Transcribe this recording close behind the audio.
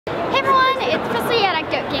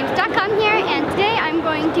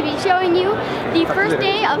going to be showing you the first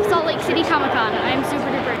day of Salt Lake City Comic Con. I am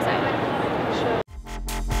super duper excited.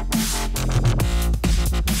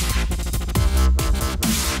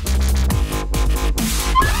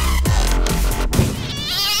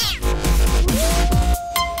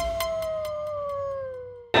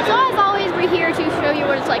 Here to show you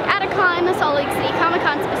what it's like at a con, the Salt Lake City Comic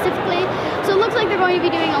Con specifically. So it looks like they're going to be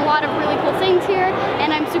doing a lot of really cool things here,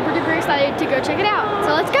 and I'm super duper excited to go check it out.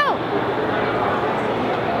 So let's go!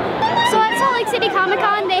 So at Salt Lake City Comic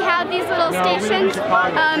Con, they have these little stations,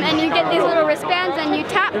 and you get these little wristbands, and you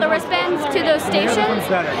tap the wristbands to those stations,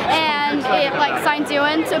 and it like signs you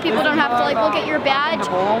in, so people don't have to like look at your badge.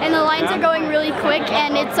 And the lines are going really quick,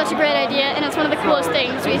 and it's such a great idea, and it's one of the coolest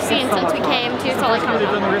things we've seen since we came to Salt Lake Comic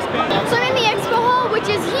Con. So I'm in the expo hall,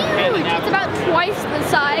 which is huge. It's about twice the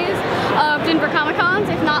size of Denver Comic Con's,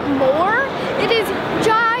 if not more. It is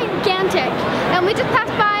gigantic, and we just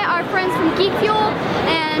passed by our friends from Geek Fuel,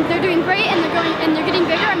 and they're doing great, and they're getting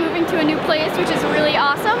bigger and moving to a new place, which is really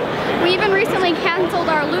awesome. We even recently canceled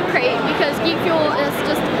our loot crate because Geek Fuel has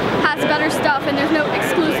better stuff, and there's no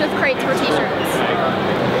exclusive crates for t-shirts.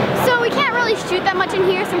 So we can't really shoot that much in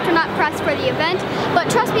here since we're not pressed for the event,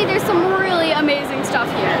 but trust me, there's some really amazing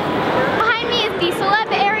stuff here. Behind me is the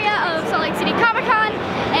celeb area of Salt Lake City Comic Con,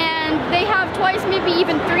 and they have twice, maybe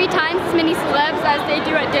even 3 times as many celebs as they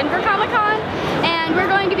do at Denver Comic Con. And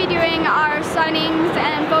we're going to be doing our signings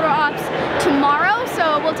and photo ops tomorrow,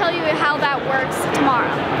 so we'll tell you how that works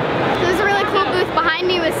tomorrow. There's a really cool booth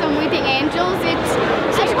behind me with some weeping angels. It's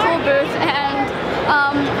such a cool booth, and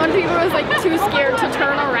one of the people was like too scared to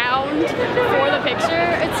turn around for the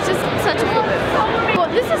picture. It's just such a cool booth. Well,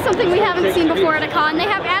 this is something we haven't seen before at a con. They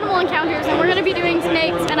have animal encounters, and we're going to be doing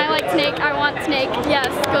snakes, and I like snake, I want snake, yes,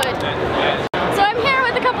 good. So I'm here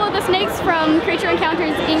with a couple of the snakes from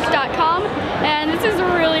CreatureEncountersInc.com, and this is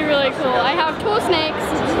really, really cool. I have 2 snakes,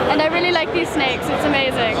 and I really like these snakes. It's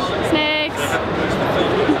amazing. Snakes.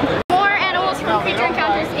 More animals from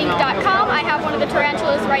CreatureEncountersInc.com. I have one of the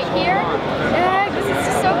tarantulas right here. This is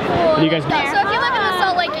just so cool. So if you live in the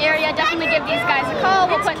Salt Lake area, definitely give these guys a call.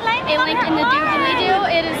 We'll put a link in the doobly-doo.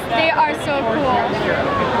 They are so cool.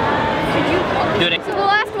 So the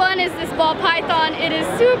last one is this ball python. It is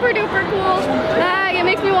super duper cool. It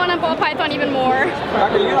makes me want a ball python even more.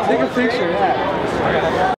 Take a picture,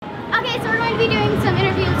 yeah. Okay, so we're going to be doing some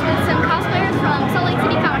interviews with some cosplayers from Salt Lake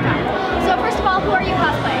City Comic Con. So first of all, who are you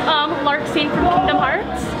cosplaying? Larkscene from Kingdom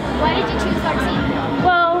Hearts. Why did you choose Larkscene?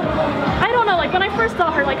 Well, I don't know, like when I first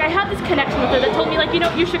saw her, like I had this connection with her that told me like, you know,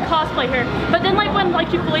 you should cosplay her. But then like when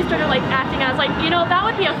like you fully started like acting, I was like, you know, that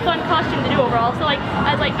would be a fun costume to do overall. So like,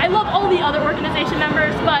 I was like, I love all the other organization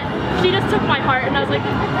members, but she just took my heart, and I was like,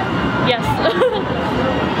 yes. Did you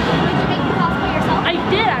make the cosplay yourself? I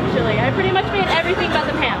did actually. I pretty much made everything but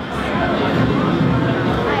the pants.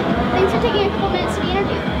 Alright, thanks for taking a couple minutes to be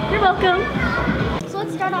interviewed. You're welcome. So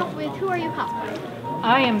let's start off with, who are you cosplaying?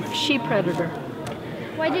 I am She Predator.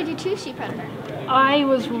 Why did you choose She Predator? I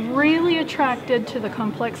was really attracted to the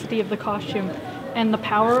complexity of the costume and the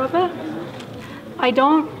power of it.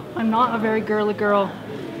 I'm not a very girly girl.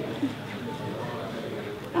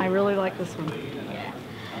 I really like this one.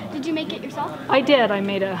 Did you make it yourself? I did. I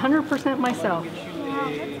made it 100% myself. Wow,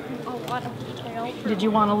 that's a lot of detail. Did you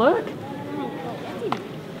want to look?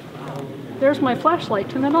 There's my flashlight.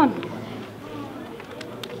 Turn it on.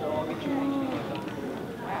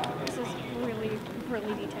 This is really,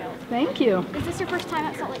 really detailed. Thank you. Is this your first time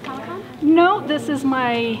at Salt Lake Comic Con? No, this is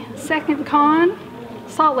my second con,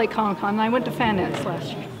 Salt Lake Comic Con. I went to FanX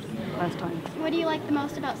last time. What do you like the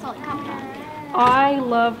most about Salt Lake Comic Con? I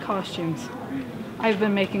love costumes. I've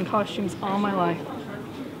been making costumes all my life.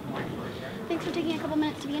 Thanks for taking a couple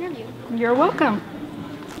minutes to be interviewed. You're welcome.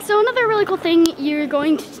 So another really cool thing you're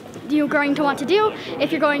going to want to do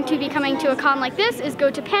if you're going to be coming to a con like this is go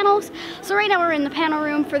to panels. So right now we're in the panel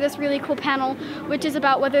room for this really cool panel, which is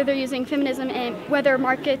about whether they're using feminism and whether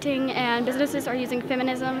marketing and businesses are using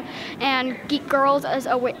feminism and geek girls as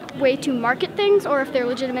a way to market things, or if they're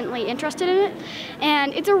legitimately interested in it.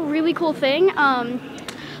 And it's a really cool thing.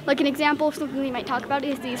 Like an example of something we might talk about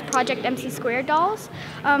is these Project MC Squared dolls.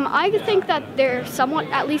 I think that they're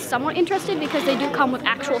at least somewhat interested because they do come with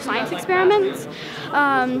actual science experiments.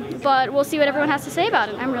 But we'll see what everyone has to say about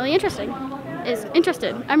it. I'm really interested.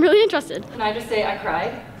 I'm really interested. Can I just say I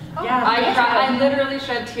cried? Yeah. I cried. I literally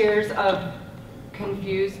shed tears of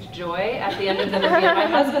confused joy at the end of the movie. And my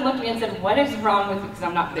husband looked at me and said, "What is wrong with you?" Because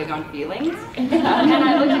I'm not big on feelings. And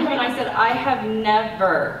I looked at him and I said, "I have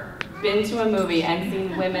never been to a movie and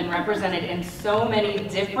seen women represented in so many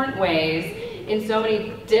different ways, in so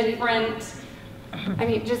many different, I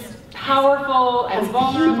mean, just powerful and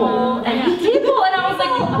vulnerable and people, and I was like,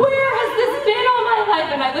 where has this been all my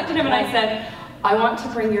life? And I looked at him and I said, I want to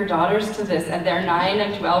bring your daughters to this, and they're 9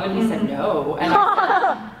 and 12, and he said no, and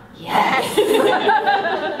I said, yes.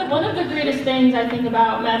 One of the greatest things I think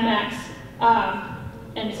about Mad Max,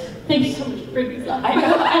 and thank you so much for bringing this up. I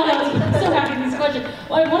know, I'm so happy with this question.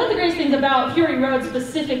 Well, one of the greatest things about Fury Road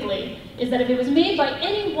specifically is that if it was made by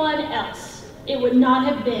anyone else, it would not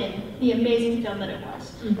have been the amazing film that it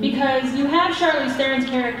was. Because you have Charlize Theron's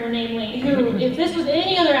character, namely, who, if this was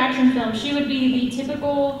any other action film, she would be the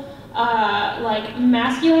typical like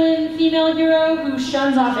masculine female hero who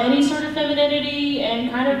shuns off any sort of femininity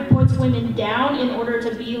and kind of puts women down in order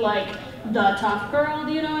to be like the tough girl.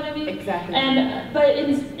 Do you know what I mean? Exactly.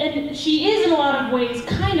 And she is in a lot of ways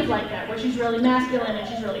kind of like that, where she's really masculine and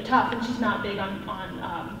she's really tough, and she's not big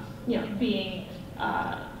on you know, being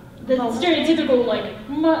the stereotypical like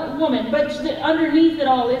woman, but underneath it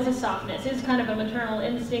all is a softness, is kind of a maternal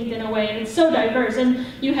instinct in a way, and it's so diverse. And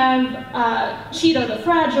you have Cheetah the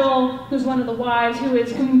Fragile, who's one of the wives, who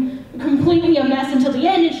is completely a mess until the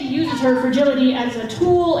end, and she uses her fragility as a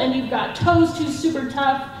tool. And you've got Toast, who's super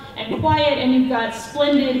tough and quiet, and you've got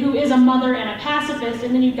Splendid, who is a mother and a pacifist,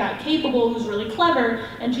 and then you've got Capable, who's really clever,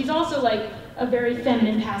 and she's also like a very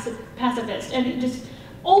feminine pacifist. And just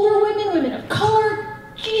older women, women of color.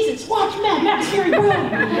 Jesus, watch Mad Max Fury Road!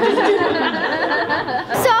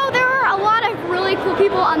 So there were a lot of really cool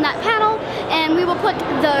people on that panel, and we will put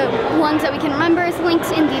the ones that we can remember as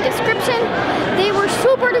links in the description. They were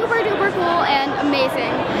super duper duper cool and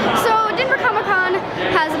amazing. So Denver Comic Con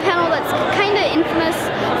has a panel that's kind of infamous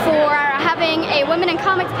for having a women in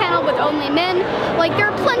comics panel with only men. Like,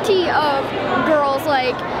 there are plenty of girls,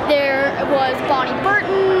 like there was Bonnie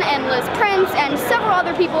Burton and Liz Prince and several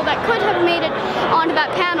other people that could have made it onto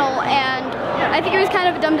that panel, and I think it was kind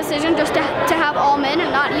of a dumb decision just to have all men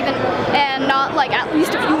and not like at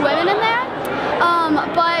least a few women in there.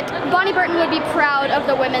 But Bonnie Burton would be proud of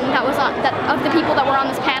the women of the people that were on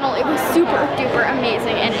this panel. It was super duper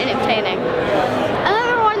amazing and entertaining.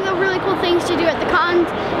 Another one of the really cool things to do at the cons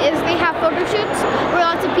is they have photo shoots where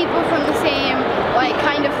lots of people from the same like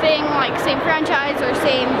kind of thing, like same franchise or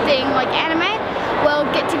same thing like anime, will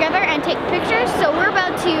get together and take pictures. So we're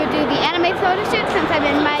about to do the anime photo shoot since I'm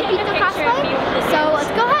in my Pizza cosplay. So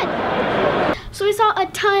let's go ahead. So we saw a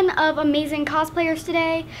ton of amazing cosplayers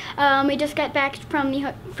today. We just got back from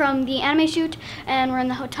the anime shoot, and we're in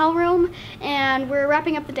the hotel room, and we're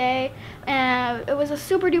wrapping up the day. It was a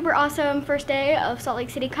super duper awesome first day of Salt Lake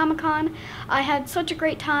City Comic Con. I had such a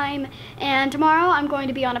great time, and tomorrow I'm going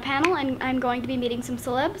to be on a panel and I'm going to be meeting some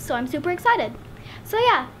celebs, so I'm super excited. So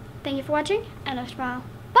yeah, thank you for watching, and a smile.